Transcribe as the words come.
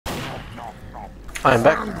I'm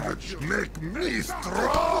back. Make me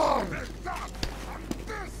strong.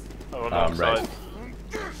 Oh, no, I'm right.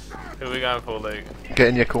 Who are we going for, Luke? Get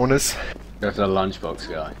in your corners. Go for the lunchbox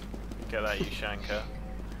guy. Get that, you shanker.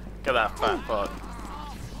 Get that fat fuck.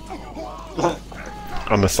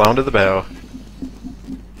 On the sound of the bell.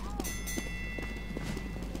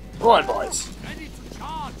 Right, boys.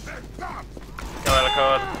 Go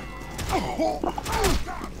Alucard.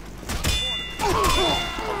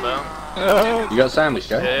 One down. You got a sandwich,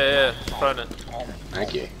 Joe? Yeah. Thrown it.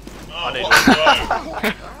 Thank you. I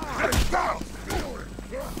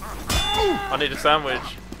need a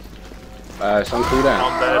sandwich. It's on cooldown.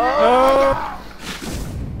 I'm dead.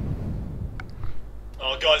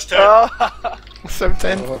 Oh god, it's 10.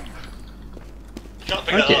 7-10. Can't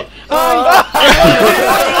pick that up.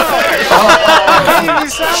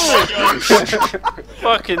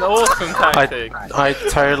 Fucking awesome tactic. I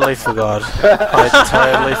totally forgot. I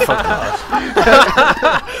totally forgot.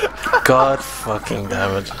 God fucking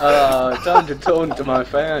damn it. Time to taunt to my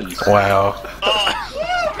fans. Wow.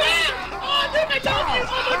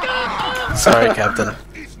 Sorry, Captain.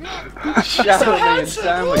 Shower me in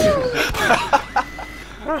sandwiches.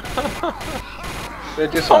 They're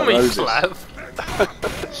just like Tommy roses. slap.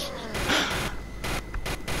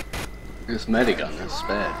 This medigun, that's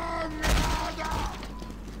spare.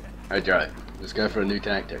 Hey Joe, let's go for a new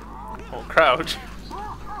tactic. Or crouch.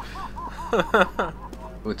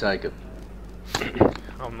 We'll take it.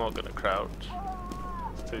 I'm not gonna crouch.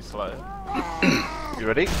 It's too slow. You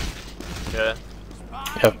ready? Yeah.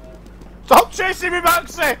 Yep. Stop chasing me,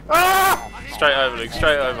 Maxie! Ah! Straight over, Luke.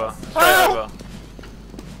 Straight over. Straight over.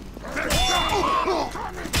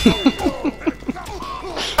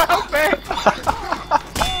 Help me!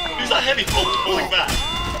 Who's that heavy falling back?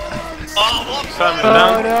 Oh, what? Salmon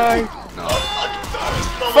down. no!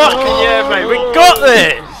 Fucking yeah, mate. We got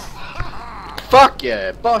this! Fuck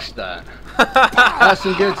yeah, bosh that. That's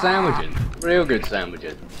some good sandwiching. Real good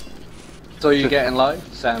sandwiching. So you getting low,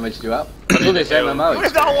 sandwiched you up. Look at this MMO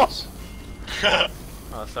experience.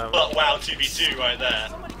 Oh, sandwich. Well, wow, 2v2 right there.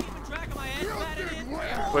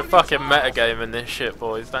 We're fucking metagaming this shit,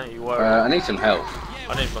 boys. Don't you worry. I need some help.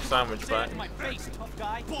 I need my sandwich back.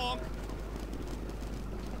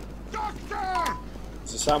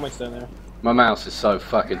 There's a sandwich down there. My mouse is so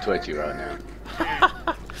fucking twitchy right now.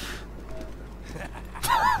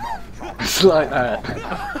 It's like that.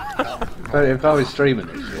 But if I was streaming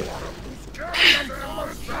this shit.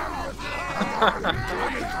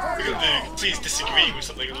 Please disagree with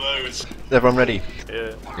something low. Is everyone ready?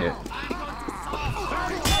 Yeah. Yeah.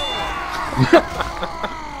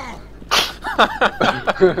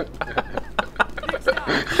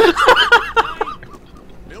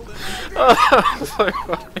 Oh, so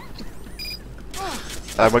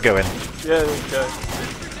funny. We're going. Yeah, let's go.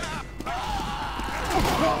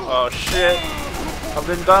 Oh shit. I've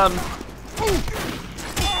been done.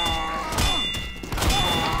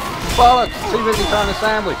 Bollocks! Too busy trying to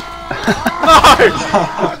sandwich.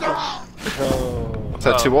 Is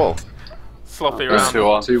that 2-all? Sloppy It's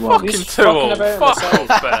round. 2-1. 2-1. Fucking 2-all. Fuck off,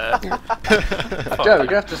 bear. Joe,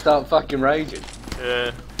 you have to start fucking raging.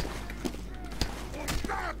 Yeah.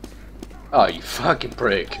 Oh, you fucking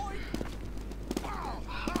prick.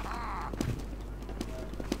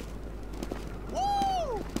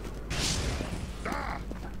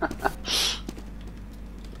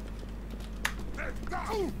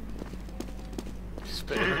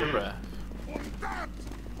 Spit in the breath.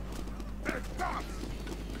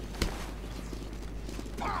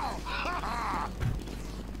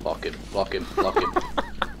 Block him, block him, block him.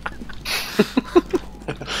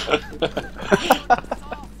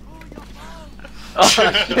 Oh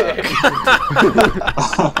shit!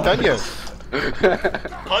 Can you?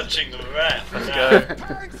 Punching the ref. Let's go.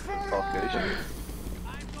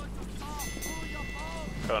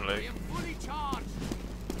 Come on, Luke.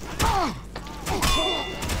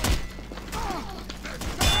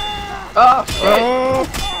 Oh shit!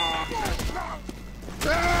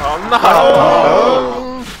 Oh no!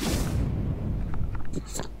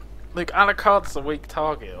 Luke, Alucard's a weak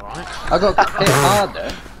target, alright? I got hit hard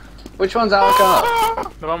there. Which one's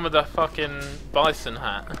Alucard? The one with the fucking bison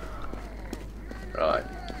hat. Right.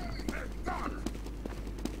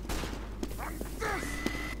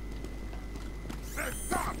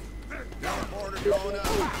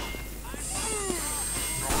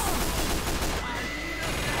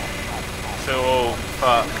 So,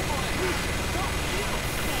 fuck.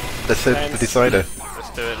 That's it, the decider. Let's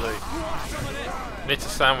do it, Luke. Need to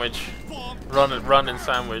sandwich. Run and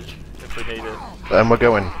sandwich if we need it. And we're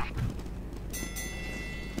going.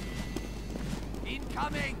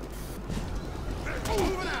 Incoming!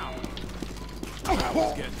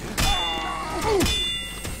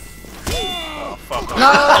 Oh, fuck off. No!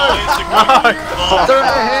 Don't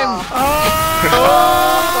hit him!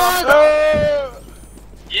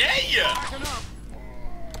 Yeah!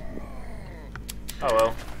 Oh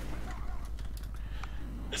well.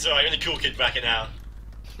 It's alright, you're the cool kid backing out.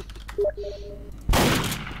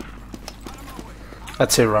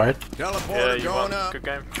 That's it, right? Yeah, you won. Good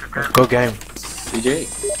game. Good game. GG.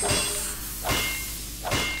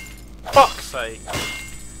 Fuck's sake.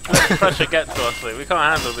 Let the pressure get to us, Lee. We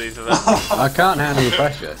can't handle these events. I can't handle the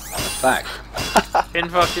pressure. Fact. In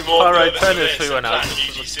fucking More Pyro nervous Tennis, than we went out. this,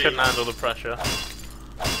 UGC. Couldn't handle the pressure.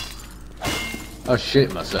 I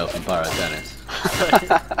shit myself in Pyro Tennis.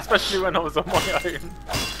 Especially when I was on my own.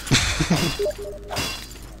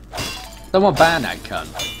 Someone ban that cunt.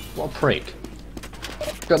 What a prick.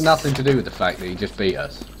 It's got nothing to do with the fact that he just beat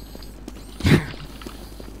us.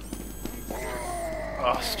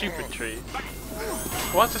 Oh, stupid tree.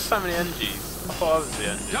 Why is there so many NGs? I thought I was the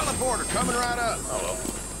NG. Teleporter coming right up. Oh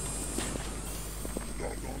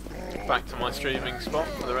well. Back to my streaming spot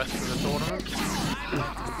for the rest of the tournament.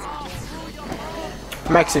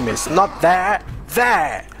 Maximus, not there!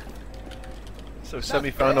 There! So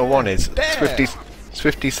semi-final one is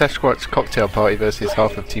Swifty Sasquatch Cocktail Party versus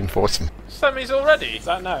half of Team Foursome. Semis already? Is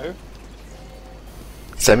that no?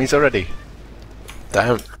 Semis already.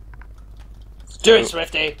 Damn. Do it,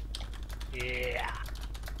 Swifty!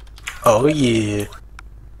 Oh yeah.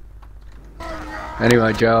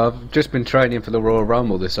 Anyway, Joe, I've just been training for the Royal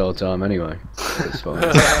Rumble this whole time anyway. It's fine.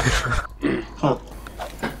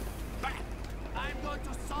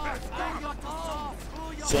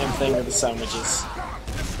 Same thing with the sandwiches.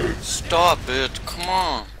 Stop it, come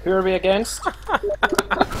on. Who are we against?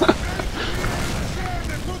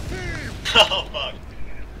 Oh fuck.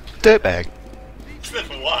 Dirtbag. It's been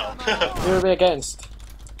for a while. Who are we against?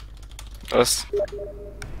 Us.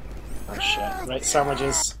 Oh shit. Right,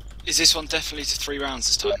 sandwiches. Is this one definitely to 3 rounds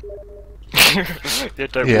this time? Yeah,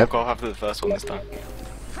 don't Yep. walk off after the first one this time.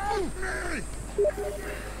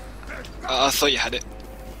 I thought you had it.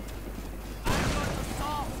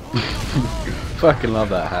 Fucking love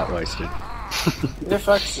that hat wasted. Who the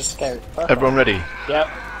fuck's the scout? Fuck Everyone off. ready? Yep.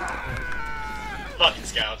 Fucking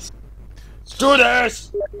scouts. Let's do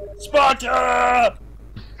this! Sparta!